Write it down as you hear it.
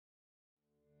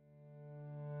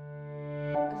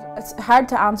It's hard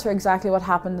to answer exactly what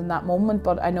happened in that moment,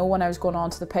 but I know when I was going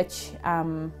onto the pitch,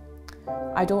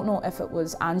 I don't know if it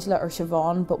was Angela or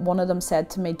Siobhan, but one of them said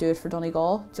to me, do it for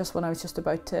Donegal, just when I was just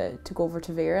about to go over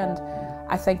to Vera, and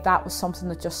I think that was something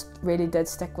that just really did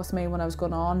stick with me when I was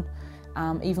going on.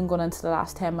 Even going into the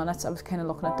last 10 minutes, I was kind of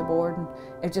looking at the board and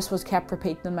it just was kept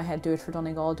repeating in my head, do it for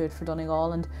Donegal, do it for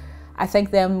Donegal. And I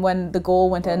think then when the goal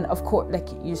went in, of course, like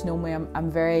you know me, I'm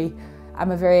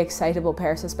a very excitable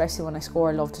person, especially when I score.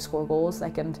 I love to score goals,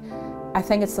 and I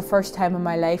think it's the first time in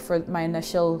my life where my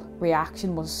initial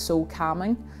reaction was so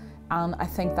calming, and I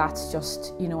think that's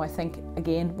just, I think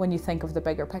again when you think of the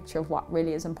bigger picture of what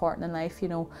really is important in life,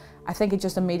 I think it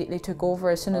just immediately took over.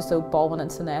 As soon as the ball went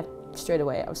into the net, straight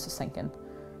away I was just thinking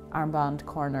armband,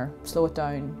 corner, slow it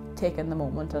down, take in the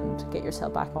moment and get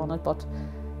yourself back on it. But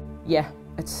yeah,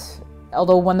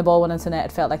 although when the ball went into the net,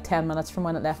 it felt like 10 minutes from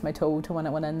when it left my toe to when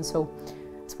it went in, so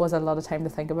I suppose I had a lot of time to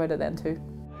think about it then too.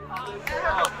 1, 2, 3.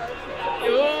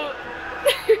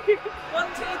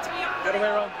 Other way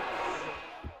around.